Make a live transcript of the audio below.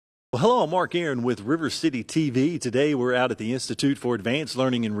Well, hello, I'm Mark Aaron with River City TV. Today we're out at the Institute for Advanced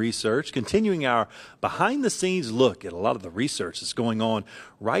Learning and Research, continuing our behind-the-scenes look at a lot of the research that's going on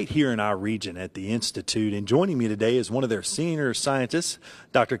right here in our region at the Institute. And joining me today is one of their senior scientists,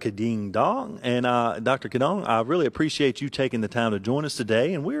 Dr. Kading Dong. And Dr. Kadong, I really appreciate you taking the time to join us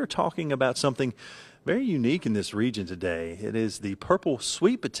today. And we're talking about something very unique in this region today. It is the purple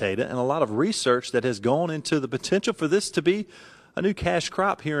sweet potato, and a lot of research that has gone into the potential for this to be a new cash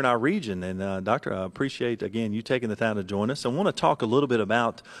crop here in our region. And Doctor, I appreciate, again, you taking the time to join us. I want to talk a little bit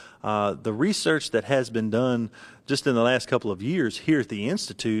about the research that has been done just in the last couple of years here at the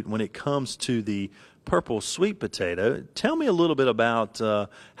Institute when it comes to the purple sweet potato. Tell me a little bit about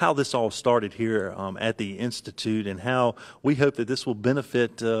how this all started here at the Institute and how we hope that this will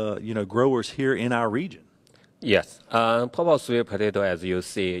benefit growers here in our region. Yes, purple sweet potato, as you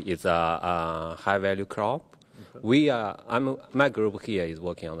see, is a high-value crop. My group here is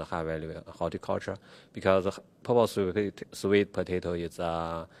working on the high-value horticulture because purple sweet potato is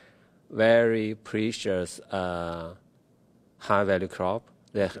a very precious high-value crop.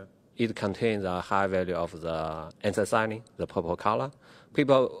 It contains a high value of the anthocyanin, the purple color.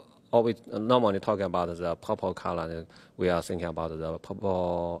 People always normally talking about the purple color. We are thinking about the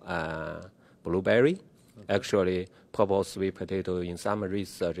purple blueberry. Okay. Actually, purple sweet potato in some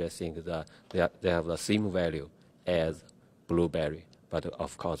research, I think that they have the same value as blueberry, but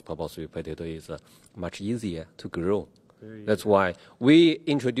of course purple sweet potato is much easier to grow. That's why we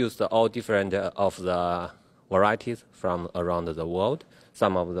introduced all different of the varieties from around the world.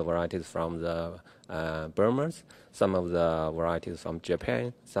 Some of the varieties from the Burma, some of the varieties from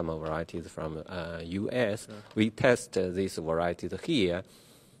Japan, some of the varieties from US. Yeah. We test these varieties here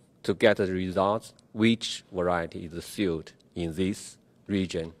to get the results, which variety is suited in this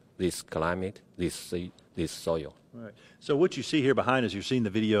region, this climate, this soil. Right. So what you see here behind us, you're seeing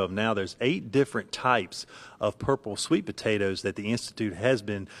the video of now, there's 8 different types of purple sweet potatoes that the Institute has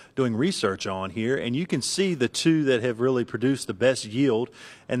been doing research on here. And you can see the 2 that have really produced the best yield.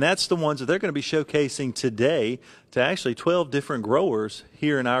 And that's the ones that they're going to be showcasing today to actually 12 different growers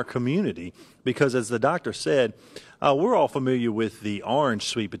here in our community. Because as the doctor said, we're all familiar with the orange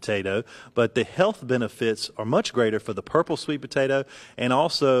sweet potato, but the health benefits are much greater for the purple sweet potato, and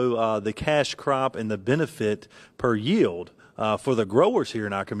also the cash crop and the benefit per yield for the growers here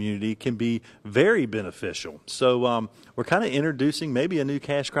in our community can be very beneficial. So we're kind of introducing maybe a new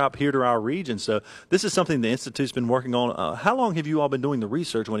cash crop here to our region. So this is something the Institute's been working on. How long have you all been doing the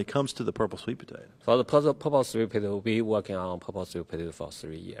research when it comes to the purple sweet potato? For the purple sweet potato, we've been working on purple sweet potato for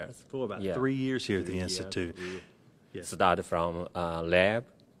 3 years. For about 3 years here at the Institute. Yes. Started from lab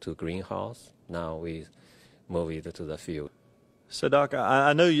to greenhouse. Now we move it to the field. So, Doc,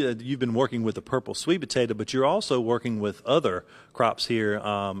 I know you've been working with the purple sweet potato, but you're also working with other crops here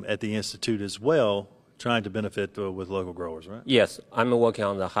at the Institute as well, trying to benefit with local growers, right? Yes, I'm working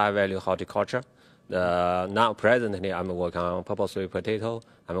on the high-value horticulture. Now, presently, I'm working on purple sweet potato.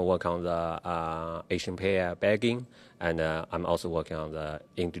 I'm working on the Asian pear bagging, and I'm also working on the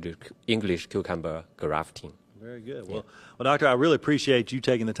English cucumber grafting. Very good. Well, Doctor, I really appreciate you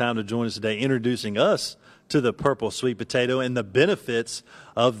taking the time to join us today, introducing us to the purple sweet potato and the benefits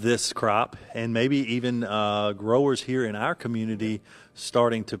of this crop, and maybe even growers here in our community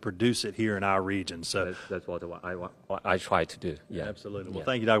starting to produce it here in our region. So that's what I try to do. Yeah, absolutely. Well,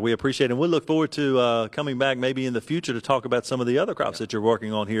 thank you, Doc. We appreciate it. And we'll look forward to coming back maybe in the future to talk about some of the other crops that you're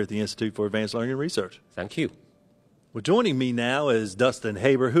working on here at the Institute for Advanced Learning and Research. Thank you. Well, joining me now is Dustin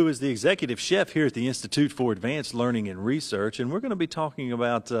Haber, who is the executive chef here at the Institute for Advanced Learning and Research, and we're going to be talking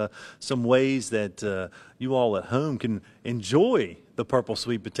about some ways that you all at home can enjoy the purple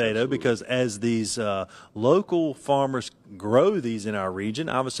sweet potato. Absolutely. Because as these local farmers grow these in our region,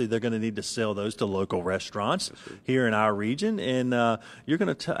 obviously they're going to need to sell those to local restaurants here in our region. And you're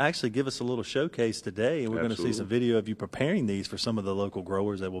going to actually give us a little showcase today, and we're going to see some video of you preparing these for some of the local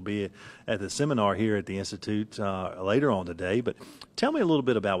growers that will be at the seminar here at the Institute later on today. But tell me a little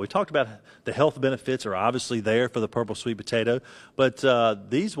bit about, we talked about the health benefits are obviously there for the purple sweet potato, but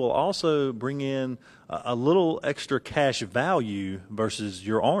these will also bring in a little extra cash value versus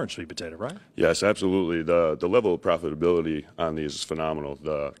your orange sweet potato, right? Yes, absolutely. The level of profitability on these is phenomenal.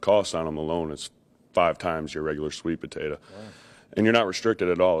 The cost on them alone is 5 times your regular sweet potato. Wow. And you're not restricted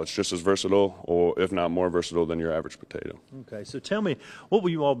at all. It's just as versatile, or if not more versatile, than your average potato. Okay, so tell me, what will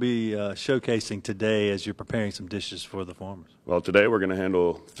you all be showcasing today as you're preparing some dishes for the farmers? Well, today we're going to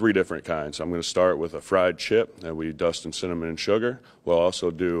handle 3 different kinds. I'm going to start with a fried chip that we dust in cinnamon and sugar. We'll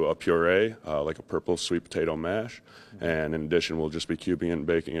also do a puree, like a purple sweet potato mash. And in addition, we'll just be cubing it and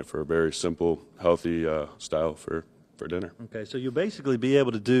baking it for a very simple, healthy style for for dinner. Okay, so you'll basically be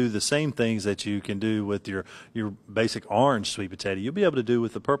able to do the same things that you can do with your basic orange sweet potato. You'll be able to do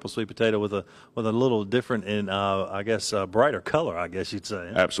with the purple sweet potato with a little different and I guess brighter color, I guess you'd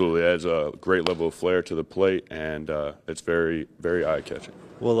say. Absolutely, it adds a great level of flair to the plate, and it's very, very eye-catching.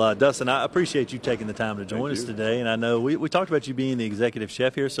 Well, Dustin, I appreciate you taking the time to join us today. And I know we talked about you being the executive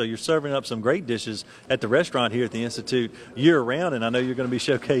chef here, so you're serving up some great dishes at the restaurant here at the Institute year-round, and I know you're going to be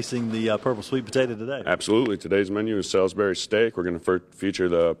showcasing the purple sweet potato today. Absolutely. Today's menu is Salisbury steak. We're going to feature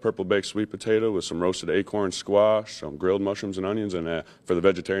the purple baked sweet potato with some roasted acorn squash, some grilled mushrooms and onions, and for the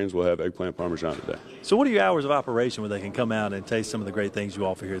vegetarians, we'll have eggplant parmesan today. So what are your hours of operation where they can come out and taste some of the great things you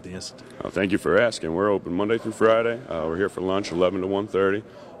offer here at the Institute? Thank you for asking. We're open Monday through Friday. We're here for lunch 11 to 1:30.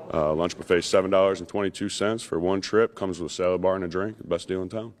 Lunch buffet is $7.22 for one trip. Comes with a salad bar and a drink. Best deal in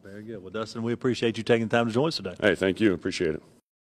town. Very good. Well, Dustin, we appreciate you taking the time to join us today. Hey, thank you. Appreciate it.